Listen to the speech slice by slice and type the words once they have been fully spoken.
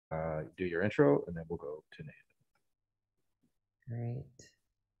do your intro, and then we'll go to Nathan. Great.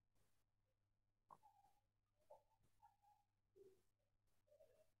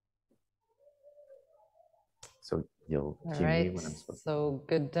 So you'll cue me when I'm supposed to. So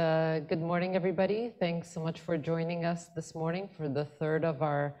good morning, everybody. Thanks so much for joining us this morning for the third of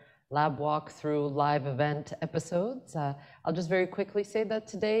our lab walkthrough live event episodes. I'll just very quickly say that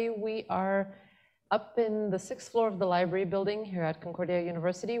today we are up in the 6th floor of the library building here at Concordia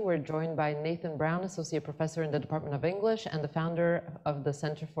University. We're joined by Nathan Brown, Associate Professor in the Department of English and the founder of the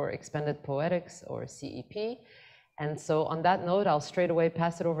Center for Expanded Poetics, or CEP. And so on that note, I'll straight away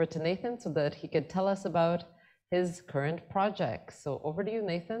pass it over to Nathan so that he could tell us about his current project. So over to you,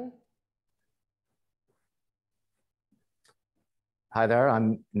 Nathan. Hi there,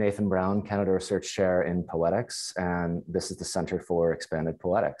 I'm Nathan Brown, Canada Research Chair in Poetics, and this is the Center for Expanded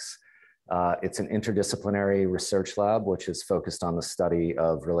Poetics. It's an interdisciplinary research lab which is focused on the study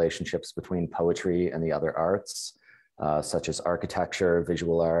of relationships between poetry and the other arts, such as architecture,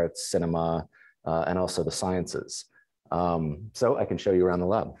 visual arts, cinema, and also the sciences. So I can show you around the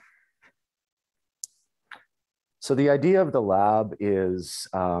lab. So the idea of the lab is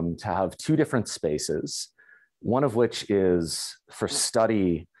to have two different spaces, one of which is for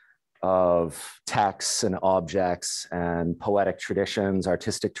study of texts and objects and poetic traditions,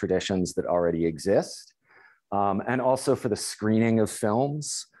 artistic traditions that already exist, and also for the screening of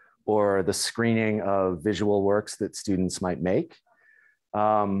films or the screening of visual works that students might make.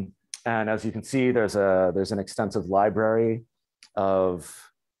 And as you can see, there's an extensive library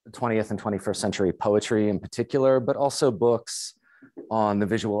of 20th and 21st century poetry in particular, but also books on the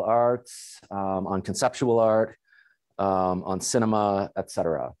visual arts, on conceptual art, on cinema,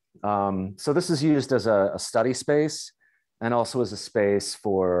 etc. So this is used as a study space and also as a space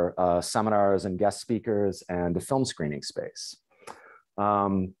for seminars and guest speakers and a film screening space.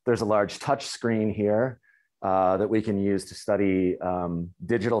 There's a large touch screen here that we can use to study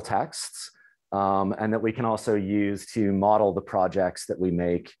digital texts and that we can also use to model the projects that we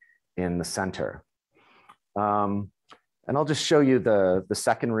make in the center. And I'll just show you the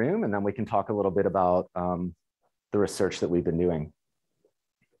second room, and then we can talk a little bit about the research that we've been doing.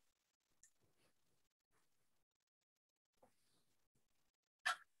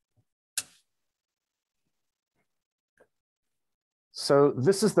 So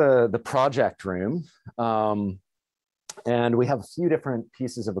this is the project room. And we have a few different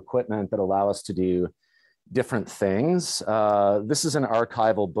pieces of equipment that allow us to do different things. This is an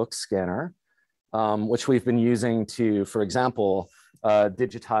archival book scanner, which we've been using to, for example,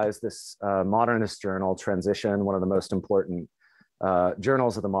 digitize this Modernist journal, Transition, one of the most important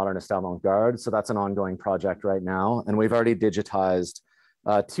journals of the Modernist avant-garde. So that's an ongoing project right now. And we've already digitized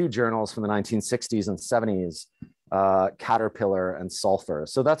two journals from the 1960s and 70s, Caterpillar and Sulfur.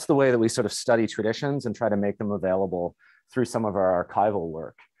 So that's the way that we sort of study traditions and try to make them available through some of our archival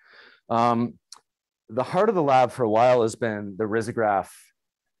work. The heart of the lab for a while has been the risograph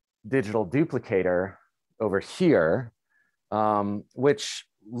digital duplicator over here, which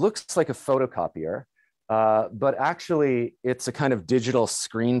looks like a photocopier, but actually it's a kind of digital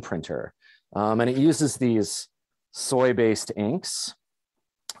screen printer. And it uses these soy-based inks.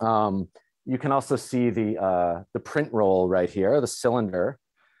 You can also see the print roll right here, the cylinder.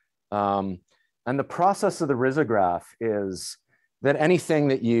 And the process of the risograph is that anything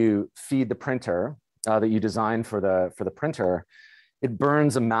that you feed the printer, that you design for the printer, it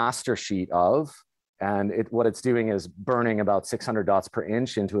burns a master sheet of, and what it's doing is burning about 600 dots per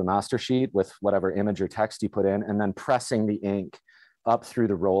inch into a master sheet with whatever image or text you put in, and then pressing the ink up through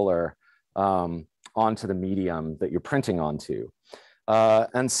the roller onto the medium that you're printing onto.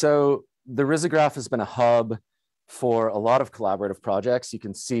 And so the risograph has been a hub for a lot of collaborative projects. You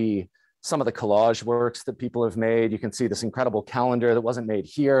can see some of the collage works that people have made. You can see this incredible calendar that wasn't made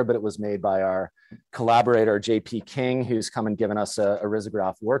here, but it was made by our collaborator, JP King, who's come and given us a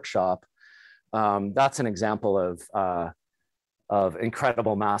risograph workshop. That's an example of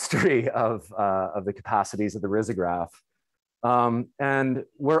incredible mastery of the capacities of the risograph. And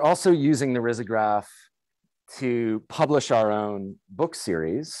we're also using the risograph to publish our own book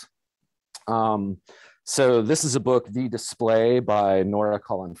series. So this is a book, The Display, by Nora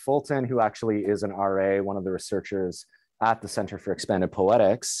Cullen Fulton, who actually is an RA, one of the researchers at the Center for Expanded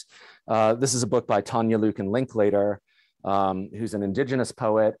Poetics. This is a book by Tanya Lucan Linklater, who's an Indigenous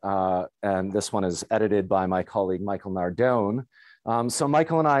poet, and this one is edited by my colleague, Michael Nardone. So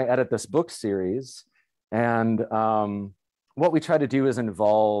Michael and I edit this book series, and what we try to do is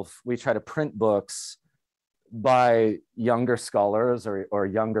we try to print books by younger scholars or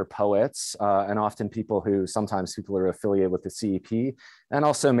younger poets, and often sometimes people are affiliated with the CEP, and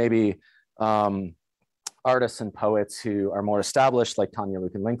also maybe artists and poets who are more established, like Tanya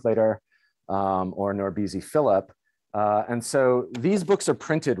Lucan Linklater or Norbisi Philip. And so these books are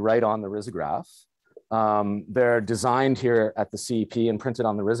printed right on the risograph. They're designed here at the CEP and printed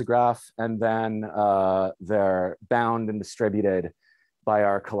on the risograph, and then they're bound and distributed by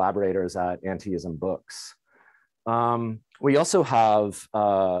our collaborators at Antiism Books. We also have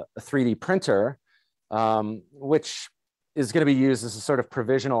a 3D printer, which is going to be used as a sort of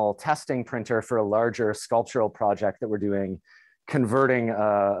provisional testing printer for a larger sculptural project that we're doing, converting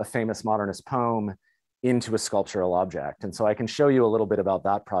a famous modernist poem into a sculptural object. And so I can show you a little bit about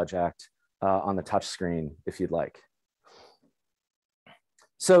that project on the touch screen if you'd like.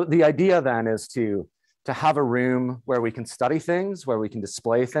 So the idea then is to have a room where we can study things, where we can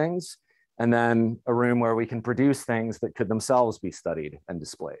display things, and then a room where we can produce things that could themselves be studied and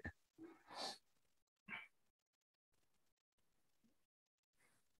displayed.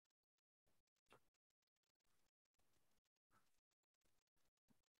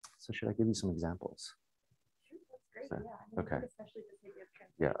 So should I give you some examples? Sure, that's great. Yeah. Okay. Especially this idea of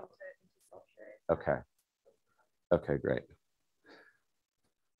translating Yeah. into sculpture. Okay. Okay, great.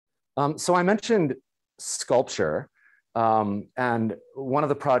 So I mentioned sculpture, and one of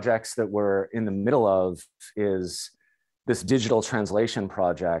the projects that we're in the middle of is this digital translation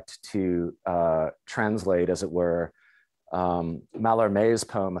project to translate, as it were, Mallarmé's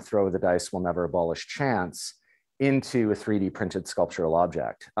poem, "A Throw of the Dice Will Never Abolish Chance," into a 3D printed sculptural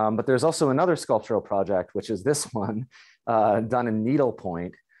object. But there's also another sculptural project, which is this one, done in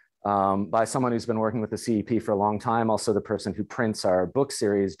needlepoint by someone who's been working with the CEP for a long time, also the person who prints our book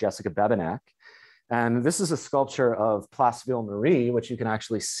series, Jessica Bebenek. And this is a sculpture of Place Ville-Marie, which you can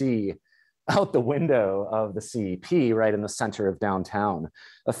actually see out the window of the CEP right in the center of downtown,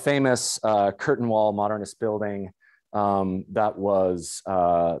 a famous curtain wall modernist building that was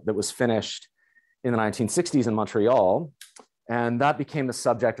finished in the 1960s in Montreal. And that became the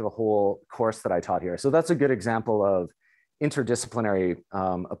subject of a whole course that I taught here. So that's a good example of interdisciplinary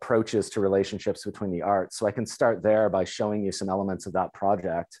approaches to relationships between the arts. So I can start there by showing you some elements of that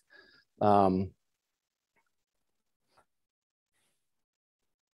project.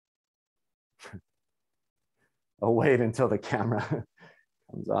 I'll wait until the camera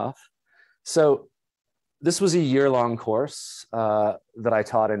comes off. So this was a year-long course that I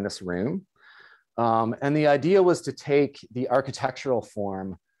taught in this room. And the idea was to take the architectural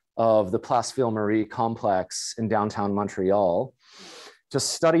form of the Place Ville-Marie complex in downtown Montreal, to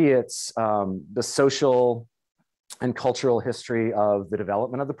study the social and cultural history of the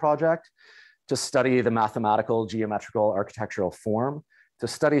development of the project, to study the mathematical, geometrical, architectural form, to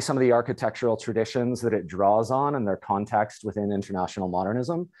study some of the architectural traditions that it draws on and their context within international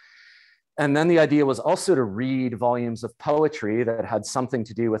modernism. And then the idea was also to read volumes of poetry that had something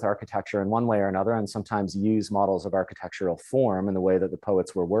to do with architecture in one way or another, and sometimes use models of architectural form in the way that the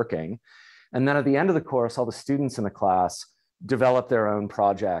poets were working. And then at the end of the course, all the students in the class developed their own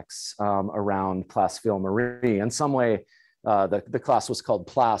projects around Place Ville-Marie. In some way, the class was called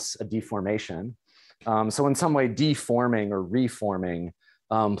Place, a Deformation. So in some way, deforming or reforming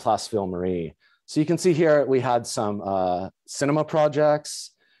Place Ville-Marie. So you can see here, we had some cinema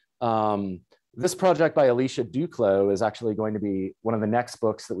projects. This project by Alice Duclos is actually going to be one of the next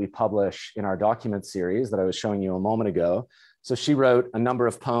books that we publish in our document series that I was showing you a moment ago. So she wrote a number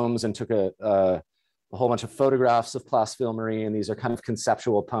of poems and took a whole bunch of photographs of Place Ville-Marie, and these are kind of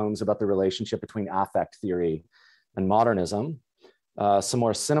conceptual poems about the relationship between affect theory and modernism. Some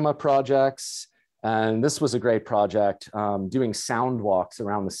more cinema projects, and this was a great project, doing sound walks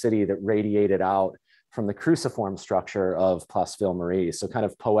around the city that radiated out from the cruciform structure of Place Ville-Marie. So kind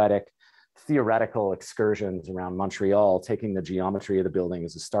of poetic, theoretical excursions around Montreal, taking the geometry of the building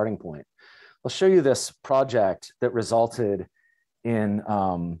as a starting point. I'll show you this project that resulted in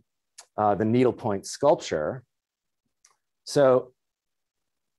the needlepoint sculpture. So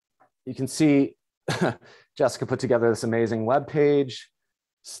you can see Jessica put together this amazing web page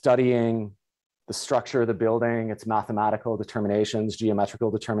studying the structure of the building, its mathematical determinations,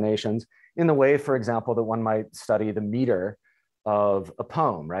 geometrical determinations, in the way, for example, that one might study the meter of a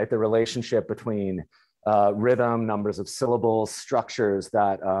poem, right? The relationship between rhythm, numbers of syllables, structures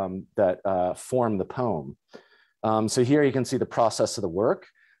that form the poem. So here you can see the process of the work.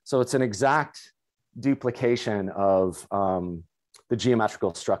 So it's an exact duplication of the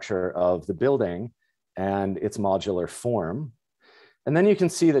geometrical structure of the building and its modular form. And then you can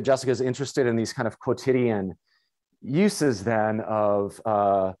see that Jessica is interested in these kind of quotidian uses then of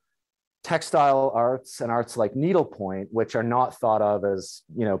textile arts and arts like needlepoint, which are not thought of as,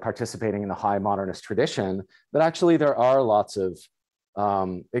 you know, participating in the high modernist tradition, but actually there are lots of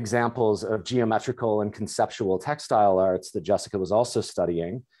examples of geometrical and conceptual textile arts that Jessica was also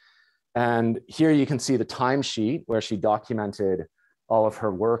studying. And here you can see the timesheet where she documented all of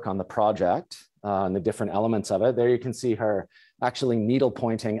her work on the project and the different elements of it. There you can see her actually needle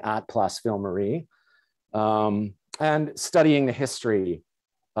pointing at Place Ville Marie and studying the history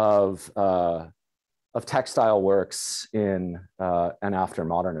of textile works in and after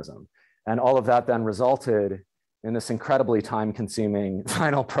modernism. And all of that then resulted in this incredibly time-consuming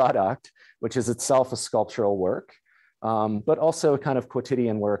final product, which is itself a sculptural work, but also a kind of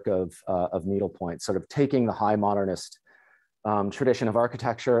quotidian work of needlepoint, sort of taking the high modernist tradition of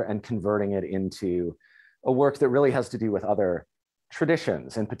architecture and converting it into a work that really has to do with other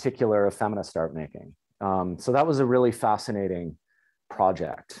traditions, in particular of feminist art making. So that was a really fascinating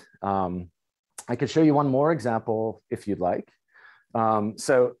project. I could show you one more example if you'd like.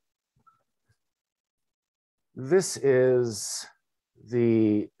 So this is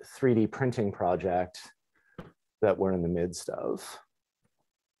the 3D printing project that we're in the midst of.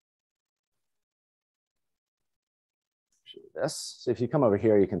 Show this. So if you come over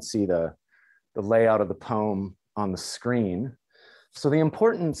here, you can see the layout of the poem on the screen. So the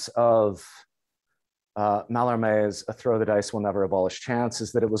importance of Mallarmé's A Throw the Dice Will Never Abolish Chance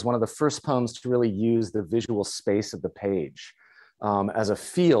is that it was one of the first poems to really use the visual space of the page as a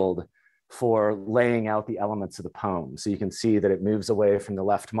field for laying out the elements of the poem. So you can see that it moves away from the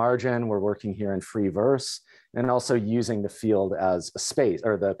left margin. We're working here in free verse and also using the field as a space,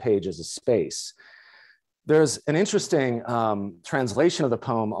 or the page as a space. There's an interesting translation of the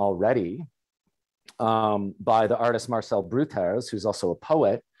poem already by the artist Marcel Bruters, who's also a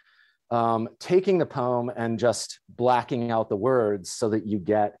poet, taking the poem and just blacking out the words so that you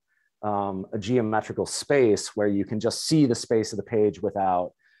get a geometrical space where you can just see the space of the page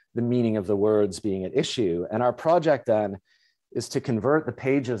without the meaning of the words being at issue. And our project then is to convert the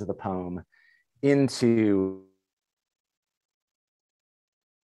pages of the poem into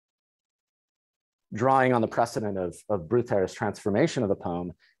drawing on the precedent of Bruters' transformation of the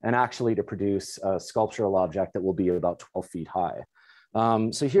poem and actually to produce a sculptural object that will be about 12 feet high.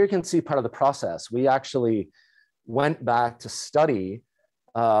 So here you can see part of the process. We actually went back to study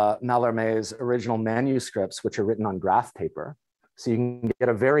Mallarmé's original manuscripts, which are written on graph paper. So you can get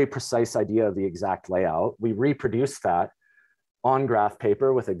a very precise idea of the exact layout. We reproduced that on graph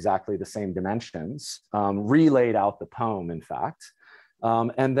paper with exactly the same dimensions, relayed out the poem, in fact.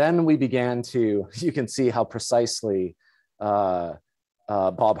 And then we began to, you can see how precisely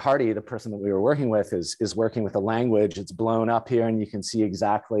Bob Hardy, the person that we were working with, is working with the language. It's blown up here and you can see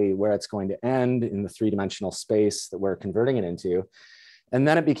exactly where it's going to end in the three-dimensional space that we're converting it into. And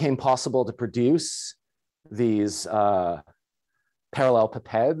then it became possible to produce these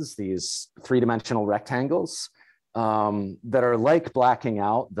parallelepipeds, these three-dimensional rectangles that are like blacking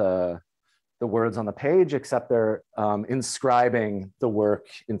out the words on the page, except they're inscribing the work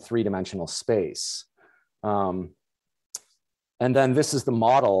in three-dimensional space. And then this is the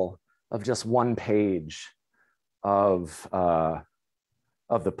model of just one page of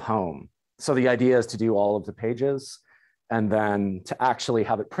the poem. So the idea is to do all of the pages, and then to actually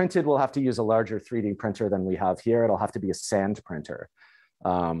have it printed, we'll have to use a larger 3D printer than we have here. It'll have to be a sand printer.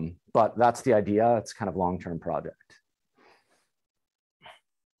 But that's the idea. It's kind of long-term project.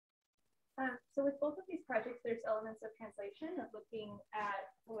 So with both of these projects, there's elements of translation, of looking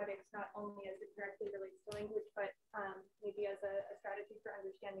at poetics not only as it directly relates to language, but maybe as a strategy for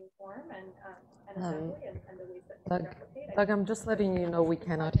understanding form and assembly and the ways that things replicate. Doug, I'm just letting you know we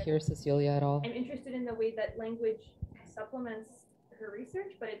cannot hear Cecilia at all. I'm interested in the way that language supplements her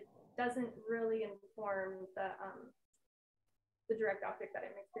research, but it doesn't really inform the direct object that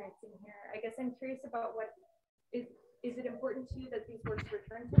I'm experiencing here. I guess I'm curious about what is it important to you that these words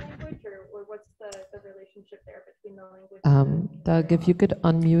return to language, or what's the relationship there between the language? Doug, if you could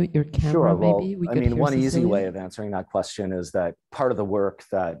unmute your camera, sure, well, maybe we I could mean, hear one Cecilia. easy way of answering that question is that part of the work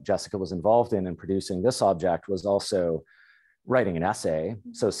that Jessica was involved in producing this object was also writing an essay.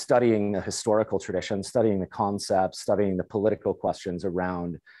 So studying the historical tradition, studying the concepts, studying the political questions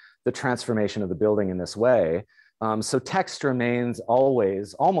around the transformation of the building in this way. So text remains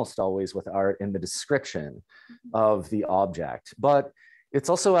always, almost always with art in the description of the object, but it's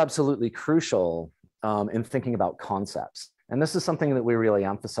also absolutely crucial in thinking about concepts. And this is something that we really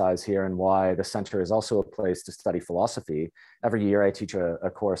emphasize here and why the center is also a place to study philosophy. Every year I teach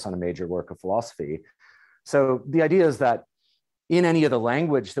a course on a major work of philosophy. So the idea is that in any of the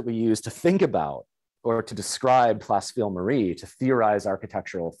language that we use to think about or to describe Place Ville-Marie, to theorize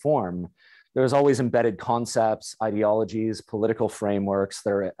architectural form, there's always embedded concepts, ideologies, political frameworks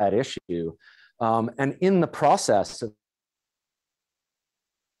that are at issue. And in the process of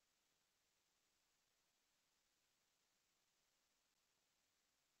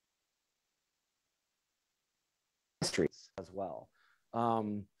histories as well.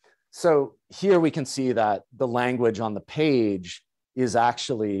 So here we can see that the language on the page is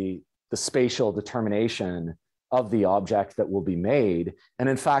actually the spatial determination of the object that will be made. And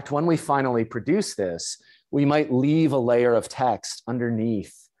in fact, when we finally produce this, we might leave a layer of text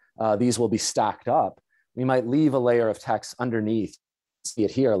underneath. These will be stacked up. We might leave a layer of text underneath, see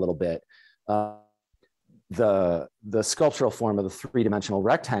it here a little bit, the sculptural form of the three-dimensional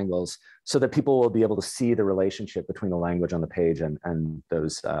rectangles, so that people will be able to see the relationship between the language on the page and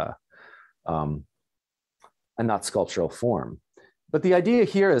those, and that sculptural form. But the idea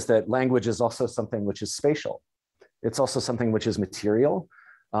here is that language is also something which is spatial. It's also something which is material,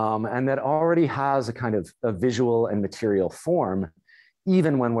 and that already has a kind of a visual and material form,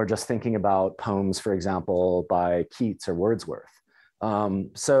 even when we're just thinking about poems, for example, by Keats or Wordsworth.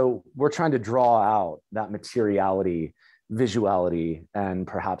 So we're trying to draw out that materiality, visuality, and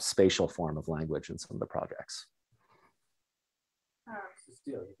perhaps spatial form of language in some of the projects.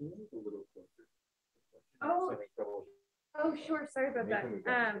 Oh, sure. Sorry about that.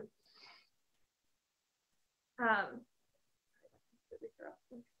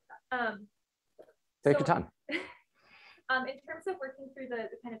 Take your time. In terms of working through the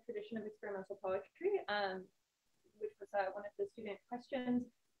kind of tradition of experimental poetry, which was one of the student questions,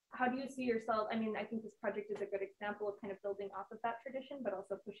 how do you see yourself? I mean, I think this project is a good example of kind of building off of that tradition, but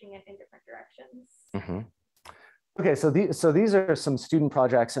also pushing it in different directions. Mm-hmm. Okay, so these are some student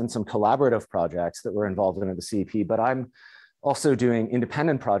projects and some collaborative projects that we're involved in at the CEP, but I'm also doing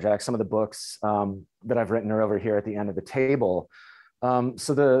independent projects. Some of the books that I've written are over here at the end of the table.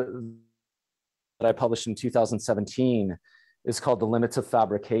 That I published in 2017 is called The Limits of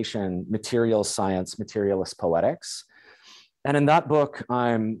Fabrication, Materials Science, Materialist Poetics. And in that book,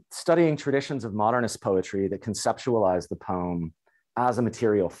 I'm studying traditions of modernist poetry that conceptualize the poem as a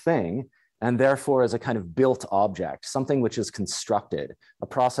material thing, and therefore as a kind of built object, something which is constructed, a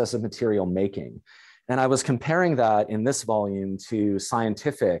process of material making. And I was comparing that in this volume to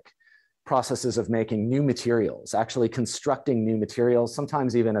scientific processes of making new materials, actually constructing new materials,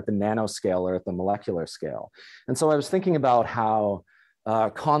 sometimes even at the nanoscale or at the molecular scale. And so I was thinking about how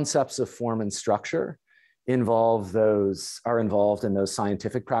concepts of form and structure are involved in those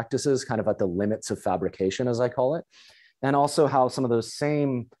scientific practices, kind of at the limits of fabrication, as I call it. And also how some of those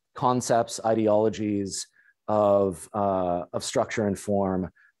same concepts, ideologies of structure and form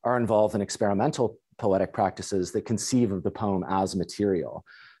are involved in experimental poetic practices that conceive of the poem as material.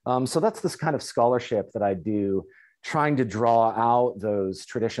 So that's this kind of scholarship that I do, trying to draw out those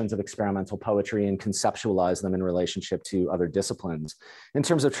traditions of experimental poetry and conceptualize them in relationship to other disciplines. In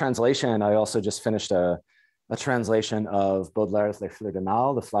terms of translation, I also just finished a translation of Baudelaire's Les Fleurs du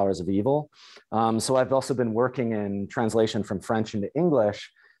Mal, The Flowers of Evil. So I've also been working in translation from French into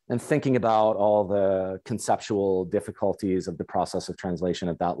English and thinking about all the conceptual difficulties of the process of translation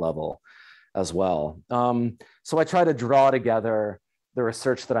at that level as well. So I try to draw together the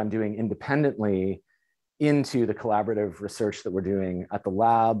research that I'm doing independently into the collaborative research that we're doing at the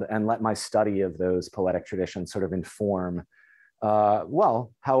lab, and let my study of those poetic traditions sort of inform,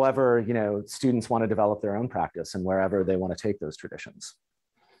 well, however, students want to develop their own practice and wherever they want to take those traditions.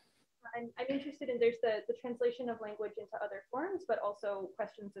 I'm interested in, there's the translation of language into other forms, but also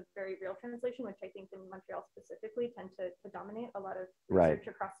questions of very real translation, which I think in Montreal specifically tend to dominate a lot of research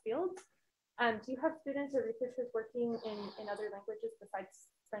across fields. Do you have students or researchers working in other languages besides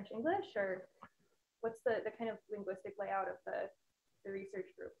French, English, or what's the kind of linguistic layout of the research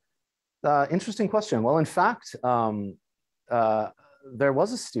group? Interesting question. Well, in fact, there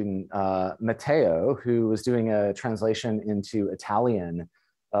was a student, Matteo, who was doing a translation into Italian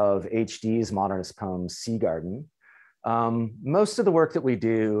of HD's modernist poem, Sea Garden. Most of the work that we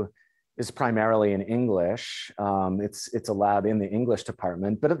do is primarily in English. It's a lab in the English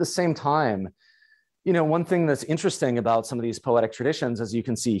department, but at the same time, one thing that's interesting about some of these poetic traditions, as you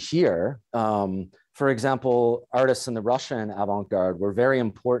can see here, for example, artists in the Russian avant-garde were very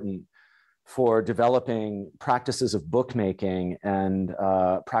important for developing practices of bookmaking and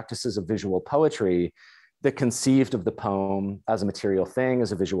practices of visual poetry that conceived of the poem as a material thing,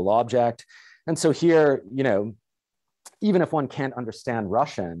 as a visual object. And so here, even if one can't understand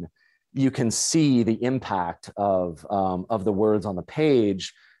Russian, you can see the impact of the words on the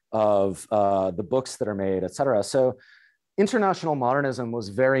page, of the books that are made, et cetera. So international modernism was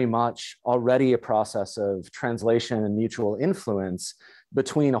very much already a process of translation and mutual influence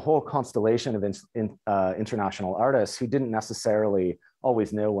between a whole constellation of international artists who didn't necessarily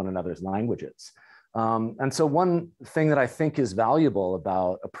always know one another's languages. And so one thing that I think is valuable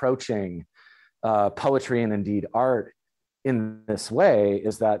about approaching poetry and indeed art in this way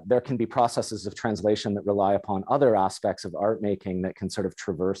is that there can be processes of translation that rely upon other aspects of art making that can sort of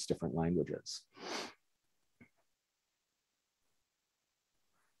traverse different languages.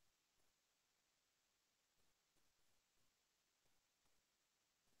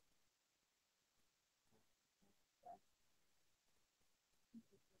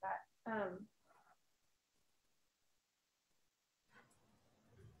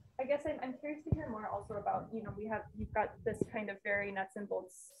 I guess I'm curious to hear more also about, you know, you've got this kind of very nuts and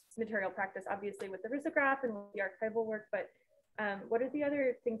bolts material practice, obviously with the risograph and the archival work, but what are the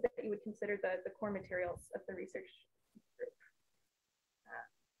other things that you would consider the core materials of the research group?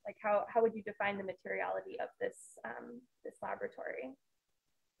 Like how would you define the materiality of this this laboratory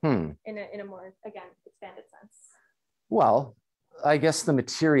in a more, again, expanded sense? Well, I guess the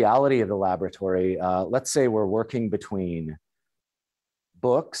materiality of the laboratory, let's say we're working between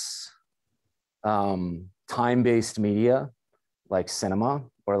books, time-based media like cinema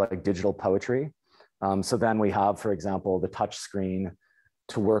or like digital poetry. So then we have, for example, the touch screen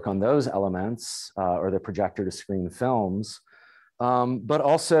to work on those elements or the projector to screen films. But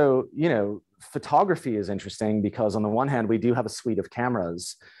also, you know, photography is interesting because on the one hand, we do have a suite of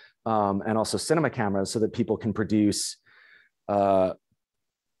cameras and also cinema cameras so that people can produce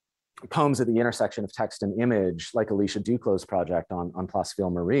poems at the intersection of text and image, like Alice Duclos' project on Place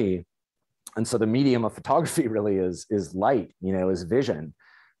Ville Marie. And so the medium of photography really is light, you know, is vision.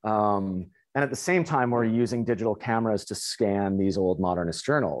 And at the same time, we're using digital cameras to scan these old modernist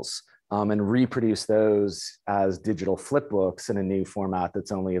journals and reproduce those as digital flipbooks in a new format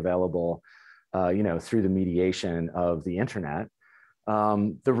that's only available, you know, through the mediation of the internet.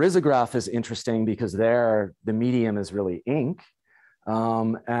 The risograph is interesting because there, the medium is really ink.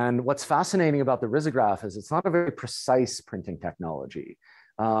 And what's fascinating about the risograph is it's not a very precise printing technology.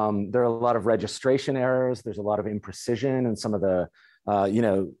 There are a lot of registration errors. There's a lot of imprecision in some of the, you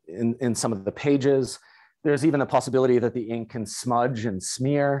know, in some of the pages. There's even a possibility that the ink can smudge and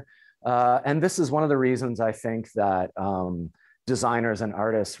smear. And this is one of the reasons I think that designers and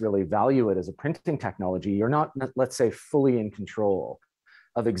artists really value it as a printing technology. You're not, let's say, fully in control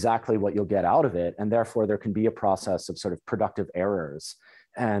of exactly what you'll get out of it. And therefore there can be a process of sort of productive errors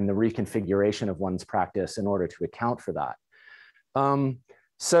and the reconfiguration of one's practice in order to account for that.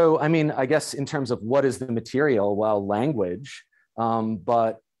 So, I mean, I guess in terms of what is the material, well, language,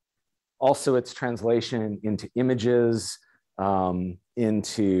 but also its translation into images,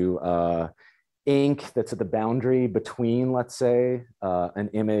 into ink that's at the boundary between, let's say, an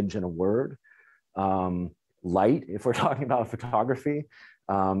image and a word, light, if we're talking about photography.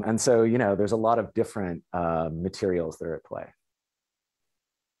 And so, you know, there's a lot of different materials that are at play.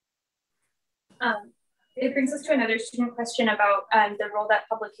 It brings us to another student question about the role that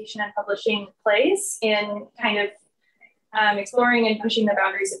publication and publishing plays in kind of exploring and pushing the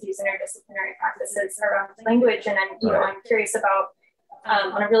boundaries of these interdisciplinary practices around language. And I'm, you know, I'm curious about,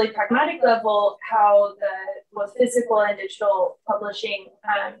 on a really pragmatic level, how the both physical and digital publishing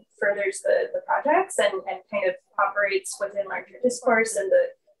furthers the projects and kind of operates within larger discourse and the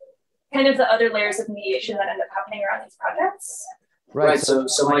kind of the other layers of mediation that end up happening around these projects. Right. So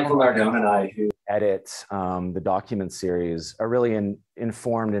Michael Nardone and I, who edit the document series, are really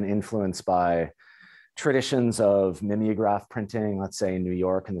informed and influenced by traditions of mimeograph printing, let's say in New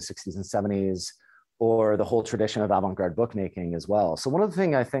York in the 60s and 70s, or the whole tradition of avant-garde bookmaking as well. So one of the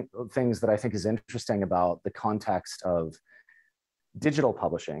things that I think is interesting about the context of digital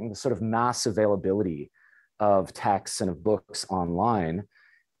publishing, the sort of mass availability of texts and of books online,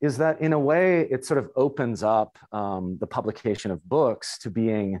 is that in a way it sort of opens up the publication of books to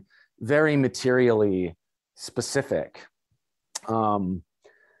being very materially specific.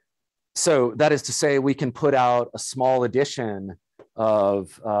 So that is to say, we can put out a small edition of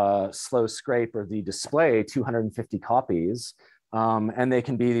Slow Scrape or The Display, 250 copies, and they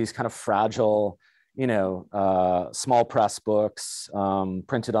can be these kind of fragile, you know, small press books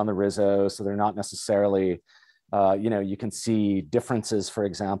printed on the Rizzo, so they're not necessarily, you know, you can see differences, for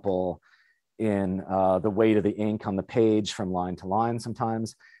example, in the weight of the ink on the page from line to line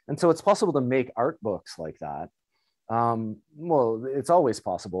sometimes. And so it's possible to make art books like that. Well, it's always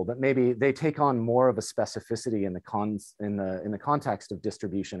possible, but maybe they take on more of a specificity in the context of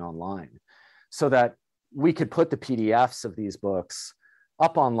distribution online, so that we could put the PDFs of these books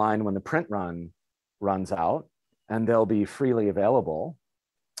up online when the print run runs out, and they'll be freely available.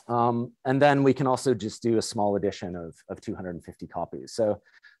 And then we can also just do a small edition of 250 copies. So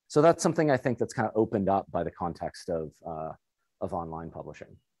that's something I think that's kind of opened up by the context of online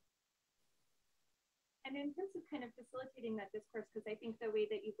publishing. And in terms of kind of facilitating that discourse, because I think the way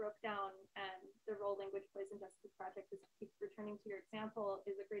that you broke down the role language plays in Justice Project, is keep returning to your example,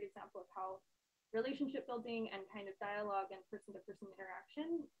 is a great example of how relationship building and kind of dialogue and person-to-person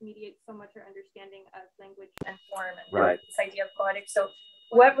interaction mediates so much our understanding of language and form and this idea of poetics. So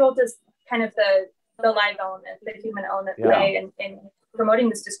what role does kind of the live element, the human element play in promoting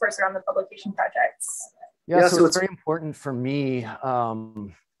this discourse around the publication projects? Yeah, so it's very important for me.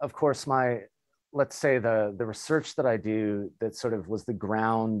 Of course, let's say the research that I do that sort of was the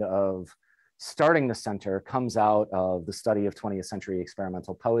ground of starting the center comes out of the study of 20th century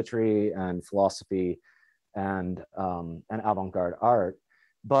experimental poetry and philosophy and avant-garde art.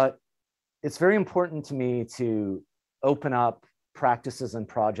 But it's very important to me to open up practices and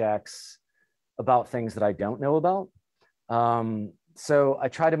projects about things that I don't know about. So I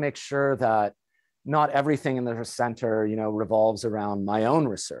try to make sure that not everything in the center, revolves around my own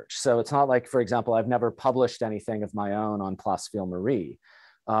research. So it's not like, for example, I've never published anything of my own on Place Ville-Marie.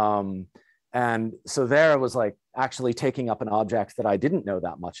 And so there was like actually taking up an object that I didn't know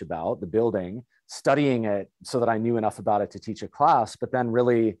that much about, the building, studying it so that I knew enough about it to teach a class, but then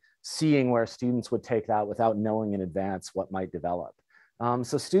really seeing where students would take that without knowing in advance what might develop.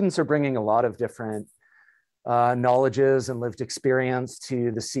 So students are bringing a lot of different knowledges and lived experience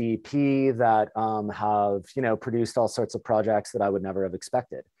to the CEP that have produced all sorts of projects that I would never have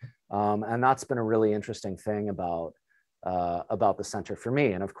expected. And that's been a really interesting thing about the center for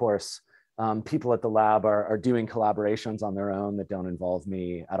me. And of course, people at the lab are doing collaborations on their own that don't involve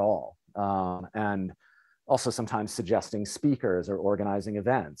me at all. And also sometimes suggesting speakers or organizing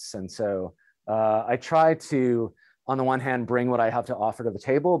events. And so I try to, on the one hand, bring what I have to offer to the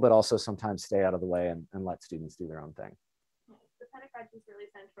table, but also sometimes stay out of the way and let students do their own thing. The pedagogy is really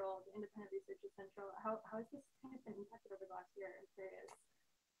central. The independent research is central. How has this kind of been impacted over the last year? I'm curious.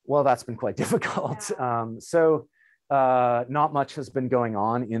 Well, that's been quite difficult. Not much has been going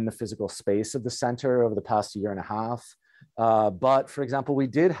on in the physical space of the center over the past year and a half. But for example, we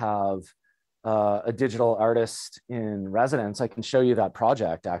did have a digital artist in residence. I can show you that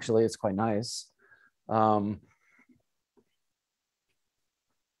project, actually. It's quite nice.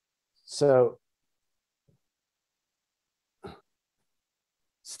 So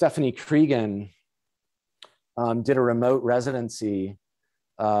Stephanie Cregan did a remote residency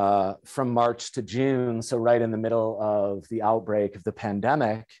from March to June, so right in the middle of the outbreak of the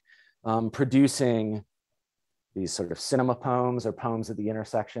pandemic, producing these sort of cinema poems or poems at the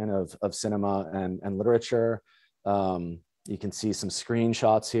intersection of cinema and literature. You can see some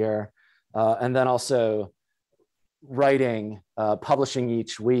screenshots here. And then also writing, publishing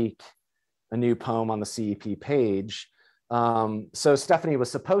each week a new poem on the CEP page. So Stephanie was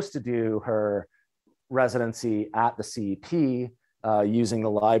supposed to do her residency at the CEP using the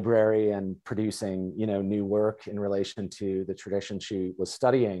library and producing new work in relation to the tradition she was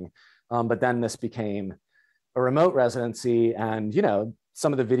studying. But then this became a remote residency, and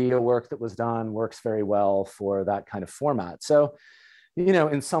some of the video work that was done works very well for that kind of format. So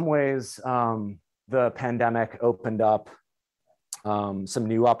in some ways, the pandemic opened up some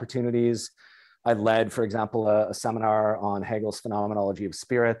new opportunities. I led, for example, a seminar on Hegel's Phenomenology of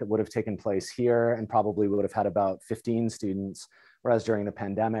Spirit that would have taken place here and probably would have had about 15 students, whereas during the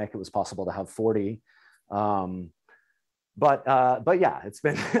pandemic, it was possible to have 40. But yeah, it's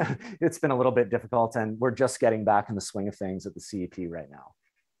been it's been a little bit difficult, and we're just getting back in the swing of things at the CEP right now.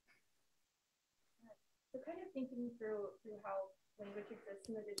 So kind of thinking through how language exists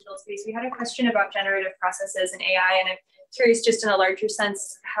in the digital space, we had a question about generative processes and AI, and I'm curious, just in a larger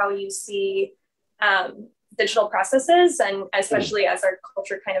sense, how you see digital processes, and especially as our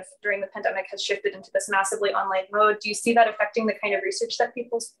culture kind of during the pandemic has shifted into this massively online mode. Do you see that affecting the kind of research that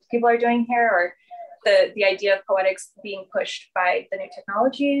people are doing here, or the idea of poetics being pushed by the new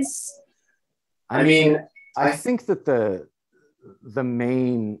technologies? I mean, I think that the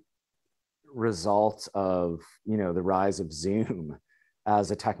main result of the rise of Zoom as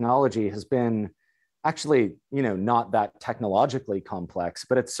a technology has been actually not that technologically complex,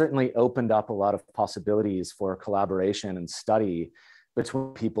 but it's certainly opened up a lot of possibilities for collaboration and study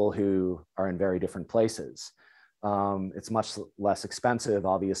between people who are in very different places. It's much less expensive,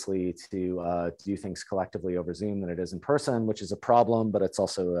 obviously, to do things collectively over Zoom than it is in person, which is a problem, but it's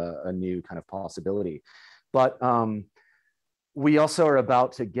also a new kind of possibility. But we also are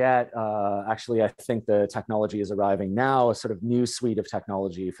about to get, actually, I think the technology is arriving now, a sort of new suite of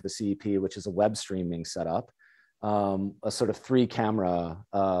technology for the CEP, which is a web streaming setup. a sort of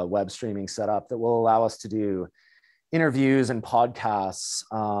 3-camera web streaming setup that will allow us to do interviews and podcasts.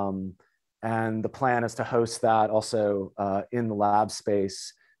 And the plan is to host that also in the lab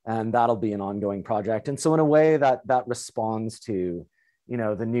space, and that'll be an ongoing project. And so in a way that responds to,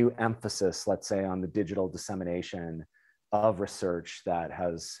 the new emphasis, let's say, on the digital dissemination of research that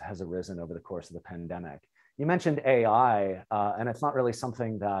has arisen over the course of the pandemic. You mentioned AI, and it's not really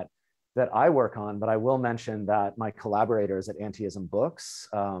something that I work on, but I will mention that my collaborators at Antiism Books,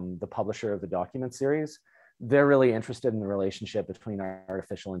 the publisher of the document series, they're really interested in the relationship between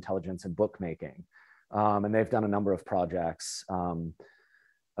artificial intelligence and bookmaking. And they've done a number of projects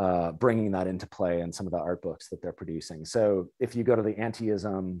bringing that into play in some of the art books that they're producing. So if you go to the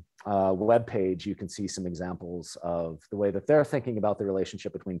Antiism webpage, you can see some examples of the way that they're thinking about the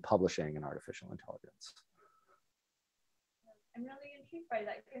relationship between publishing and artificial intelligence. I'm really intrigued by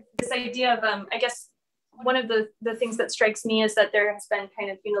that. This idea of, I guess, one of the things that strikes me is that there has been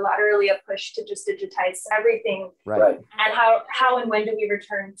kind of unilaterally a push to just digitize everything. Right. And how and when do we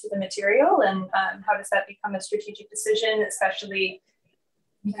return to the material, and how does that become a strategic decision, especially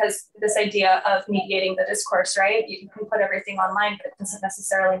because this idea of mediating the discourse, right? You can put everything online, but it doesn't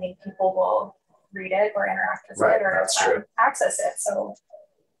necessarily mean people will read it or interact with it or access it. So,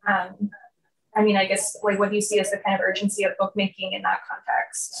 I mean, I guess, like, what do you see as the kind of urgency of bookmaking in that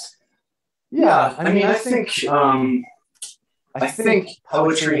context? Yeah, I mean, I think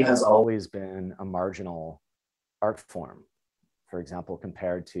poetry has always been a marginal art form, for example,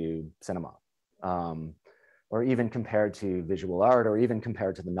 compared to cinema, or even compared to visual art, or even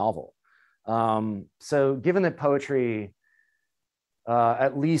compared to the novel. So given that poetry,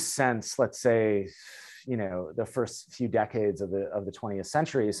 at least since, let's say, the first few decades of the 20th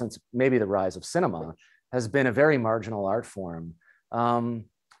century, since maybe the rise of cinema, has been a very marginal art form,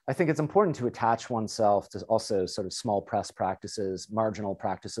 I think it's important to attach oneself to also sort of small press practices, marginal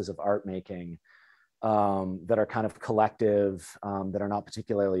practices of art making that are kind of collective, that are not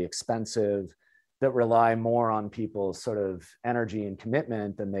particularly expensive, that rely more on people's sort of energy and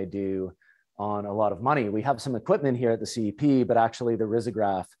commitment than they do on a lot of money. We have some equipment here at the CEP, but actually the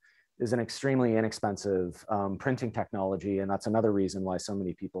risograph is an extremely inexpensive printing technology, and that's another reason why so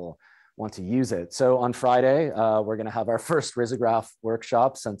many people want to use it. So on Friday, we're going to have our first risograph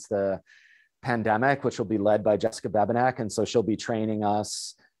workshop since the pandemic, which will be led by Jessica Bebenek. And so she'll be training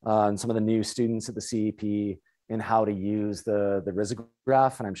us and some of the new students at the CEP in how to use the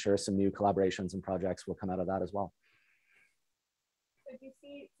risograph. And I'm sure some new collaborations and projects will come out of that as well. So do you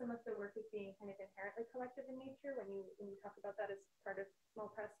see some of the work as being kind of inherently collective in nature when you talk about that as part of small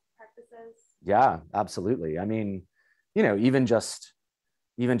press practices? Yeah, absolutely. I mean, even just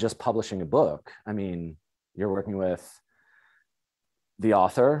publishing a book, I mean, you're working with the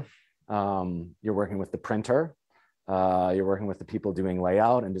author, you're working with the printer, you're working with the people doing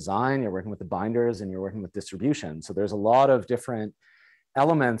layout and design, you're working with the binders, and you're working with distribution. So there's a lot of different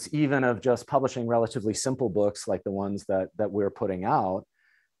elements, even of just publishing relatively simple books like the ones that we're putting out.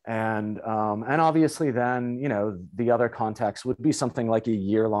 And obviously then, the other context would be something like a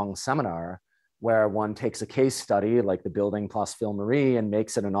year-long seminar where one takes a case study like the building Place Ville-Marie and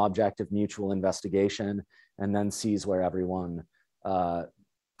makes it an object of mutual investigation, and then sees where everyone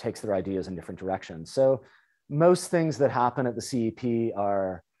takes their ideas in different directions. So most things that happen at the CEP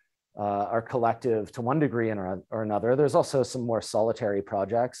are collective to one degree or another. There's also some more solitary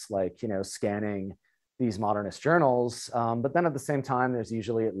projects like, scanning these modernist journals. But then at the same time, there's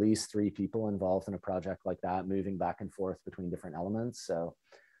usually at least 3 people involved in a project like that, moving back and forth between different elements. So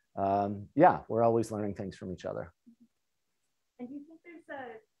yeah, we're always learning things from each other. And do you think there's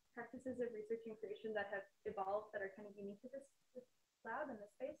practices of research and creation that have evolved that are kind of unique to this lab and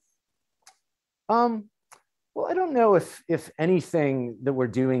this space? Well, I don't know if anything that we're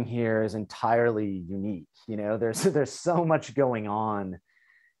doing here is entirely unique. There's so much going on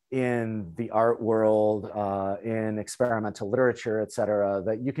in the art world, in experimental literature, et cetera,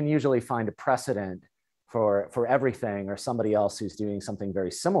 that you can usually find a precedent for everything or somebody else who's doing something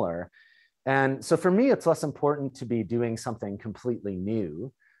very similar. And so for me, it's less important to be doing something completely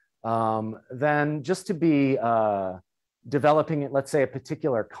new than just to be developing, let's say, a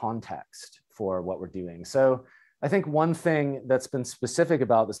particular context for what we're doing. So I think one thing that's been specific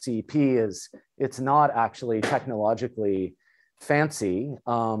about the CEP is it's not actually technologically fancy,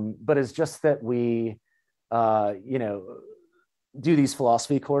 but it's just that we, do these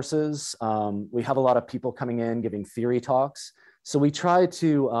philosophy courses. We have a lot of people coming in giving theory talks. So we try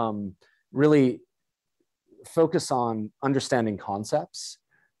to really focus on understanding concepts,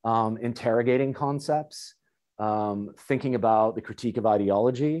 interrogating concepts, thinking about the critique of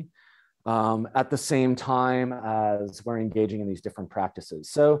ideology, at the same time as we're engaging in these different practices.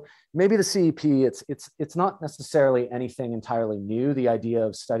 So maybe the CEP, it's not necessarily anything entirely new. The idea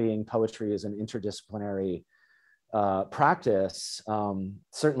of studying poetry as an interdisciplinary practice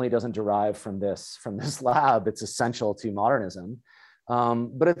certainly doesn't derive from this lab. It's essential to modernism,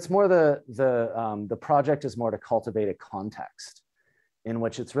 but it's more the project is more to cultivate a context in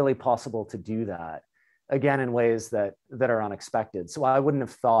which it's really possible to do that, again, in ways that are unexpected. So I wouldn't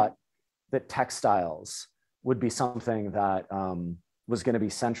have thought that textiles would be something that was going to be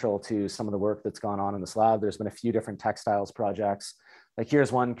central to some of the work that's gone on in this lab. There's been a few different textiles projects. Like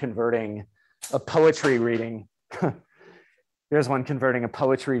here's one converting a poetry reading. Here's one converting a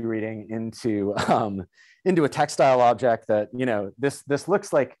poetry reading into a textile object that, you know, this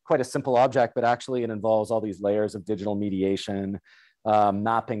looks like quite a simple object, but actually it involves all these layers of digital mediation,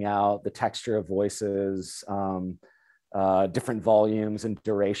 mapping out the texture of voices, different volumes and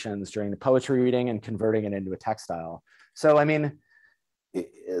durations during the poetry reading and converting it into a textile. So, I mean, I have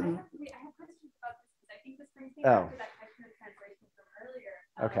questions about this because I think this brings me back to that question of translation from earlier.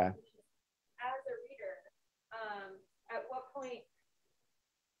 Okay. As a reader, at what point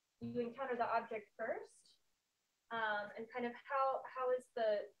you encounter the object first, and kind of how is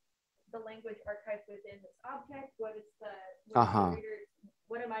the language archived within this object? What is the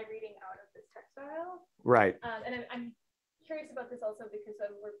what am I reading out of this textile? Right. And I'm curious about this also because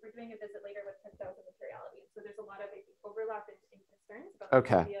we're doing a visit later with textiles and materiality. So there's a lot of overlap in concerns about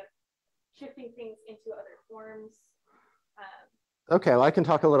the idea of shifting things into other forms. Okay, well, I can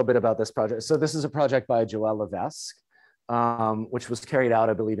talk a little bit about this project. So this is a project by Joël Levesque, which was carried out,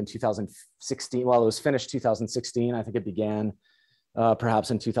 I believe, in 2016. Well, it was finished 2016. I think it began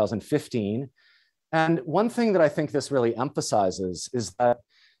perhaps in 2015. And one thing that I think this really emphasizes is that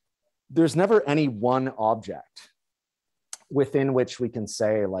there's never any one object within which we can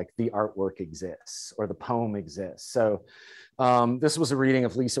say like the artwork exists or the poem exists. So this was a reading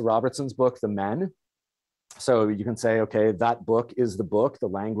of Lisa Robertson's book, The Men. So you can say, okay, that book is the book, the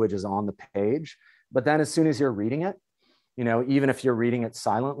language is on the page. But then as soon as you're reading it, you know, even if you're reading it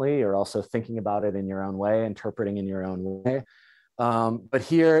silently, you're also thinking about it in your own way, interpreting in your own way. But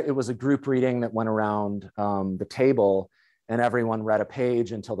here it was a group reading that went around the table and everyone read a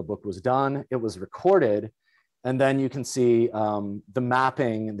page until the book was done. It was recorded. And then you can see the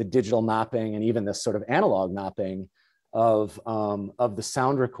mapping, the digital mapping, and even this sort of analog mapping of the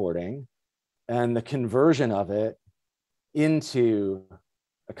sound recording and the conversion of it into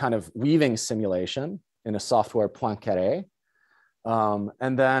a kind of weaving simulation in a software Poincaré.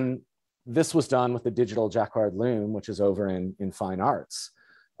 And then this was done with the digital Jacquard loom, which is over in fine arts.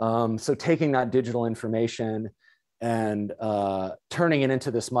 So taking that digital information and turning it into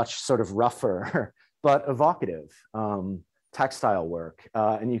this much sort of rougher but evocative textile work.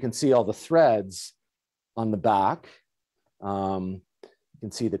 And you can see all the threads on the back. You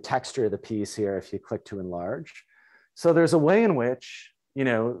can see the texture of the piece here if you click to enlarge. So there's a way in which, you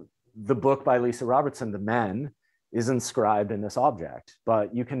know, the book by Lisa Robertson, The Men, is inscribed in this object,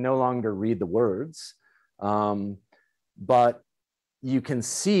 but you can no longer read the words, but you can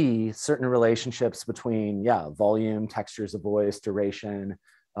see certain relationships between, volume, textures of voice, duration.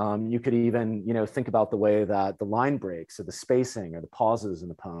 You could even, you know, think about the way that the line breaks or the spacing or the pauses in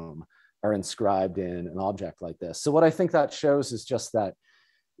the poem are inscribed in an object like this. So what I think that shows is just that,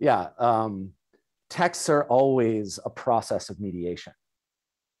 texts are always a process of mediation.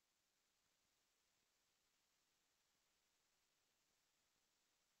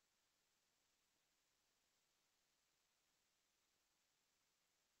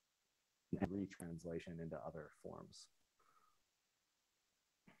 And retranslation into other forms.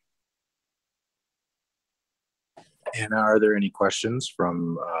 And are there any questions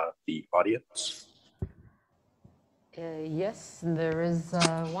from the audience? Yes, there is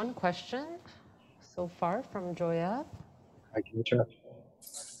one question so far from Joya. I can check.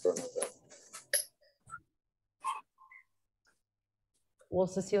 Will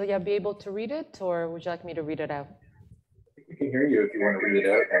Cecilia be able to read it, or would you like me to read it out? We can hear you if you want to read it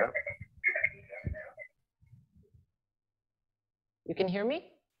out now. You can hear me?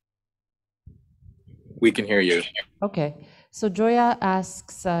 We can hear you. Okay. So Joya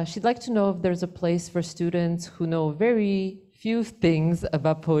asks, she'd like to know if there's a place for students who know very few things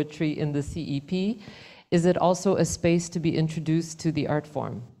about poetry in the CEP. Is it also a space to be introduced to the art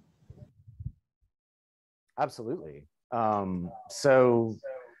form? Absolutely. So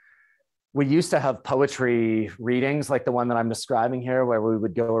we used to have poetry readings like the one that I'm describing here, where we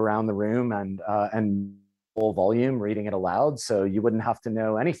would go around the room and full volume reading it aloud. So you wouldn't have to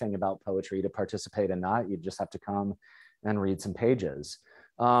know anything about poetry to participate in that. You'd just have to come and read some pages.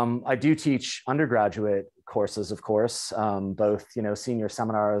 I do teach undergraduate courses, of course, both senior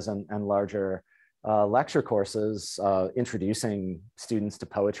seminars and larger lecture courses introducing students to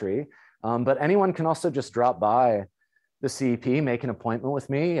poetry. But anyone can also just drop by the CEP, make an appointment with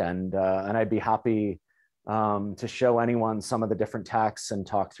me, and I'd be happy to show anyone some of the different texts and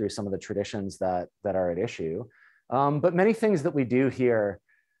talk through some of the traditions that are at issue. But many things that we do here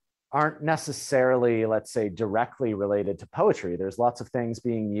aren't necessarily, let's say, directly related to poetry. There's lots of things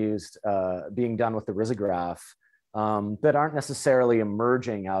being used, being done with the risograph that aren't necessarily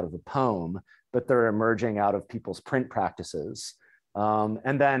emerging out of a poem, but they're emerging out of people's print practices.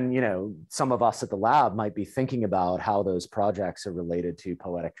 And then, some of us at the lab might be thinking about how those projects are related to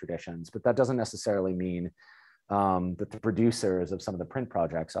poetic traditions, but that doesn't necessarily mean that the producers of some of the print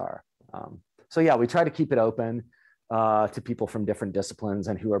projects are. So yeah, we try to keep it open to people from different disciplines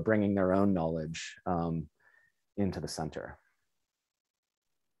and who are bringing their own knowledge into the center.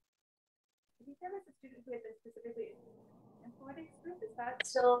 You said as a student who had been specifically in poetics group, is that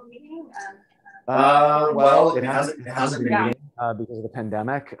still meeting? Well, it hasn't been meeting because of the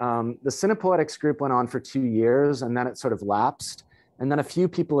pandemic. The Cinepoetics group went on for 2 years and then it sort of lapsed. And then a few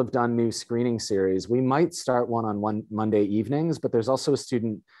people have done new screening series. We might start one on Monday evenings, but there's also a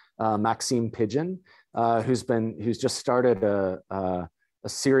student, Maxime Pigeon, who's just started a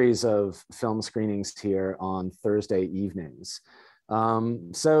series of film screenings here on Thursday evenings.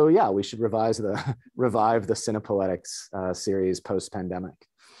 So yeah, we should revive the Cinepoetics series post-pandemic.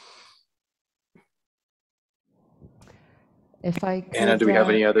 If I could, Anna, do we have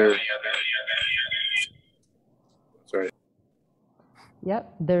any other? Sorry.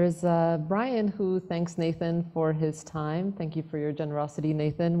 Yep, there's Brian who thanks Nathan for his time. Thank you for your generosity,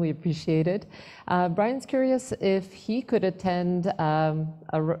 Nathan. We appreciate it. Brian's curious if he could attend a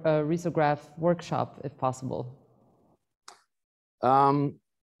risograph workshop, if possible.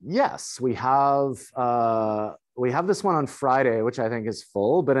 Yes, we have this one on Friday, which I think is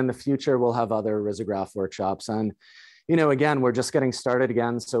full, but in the future we'll have other risograph workshops. And again, we're just getting started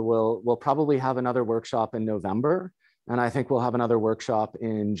again, so we'll probably have another workshop in November. And I think we'll have another workshop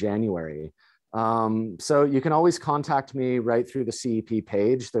in January. So you can always contact me right through the CEP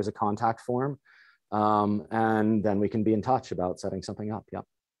page. There's a contact form. And then we can be in touch about setting something up. Yep.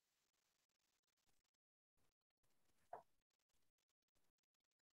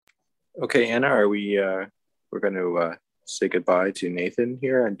 Okay, Anna, are we, we're going to say goodbye to Nathan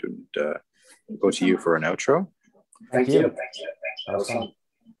here and go to you for an outro. Thank you. Thank you. That was fun.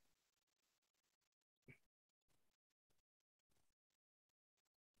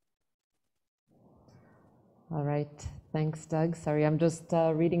 All right, thanks, Doug. Sorry, I'm just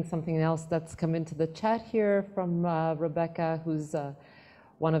reading something else that's come into the chat here from Rebecca, who's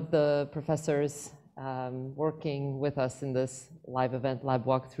one of the professors working with us in this live event, lab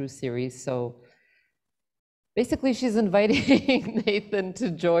walkthrough series. So basically, she's inviting Nathan to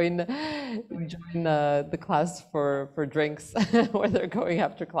join the class for drinks where they're going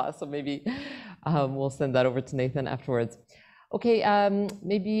after class. So maybe we'll send that over to Nathan afterwards. Okay,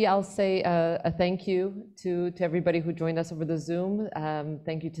 maybe I'll say a thank you to everybody who joined us over the Zoom.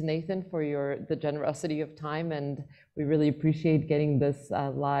 Thank you to Nathan for the generosity of time, and we really appreciate getting this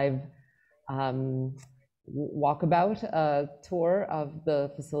live walkabout tour of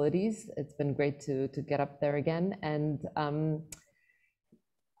the facilities. It's been great to get up there again, and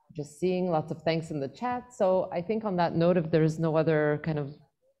just seeing lots of thanks in the chat. So I think on that note, if there's no other kind of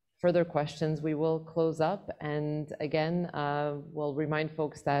further questions, we will close up. And again, we'll remind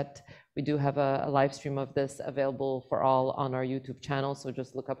folks that we do have a live stream of this available for all on our YouTube channel. So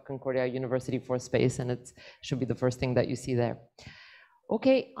just look up Concordia University for Space and it should be the first thing that you see there.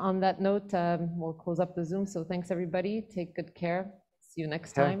 Okay, on that note, we'll close up the Zoom. So thanks everybody, take good care. See you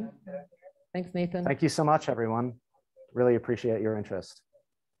next time. Thanks, Nathan. Thank you so much, everyone. Really appreciate your interest.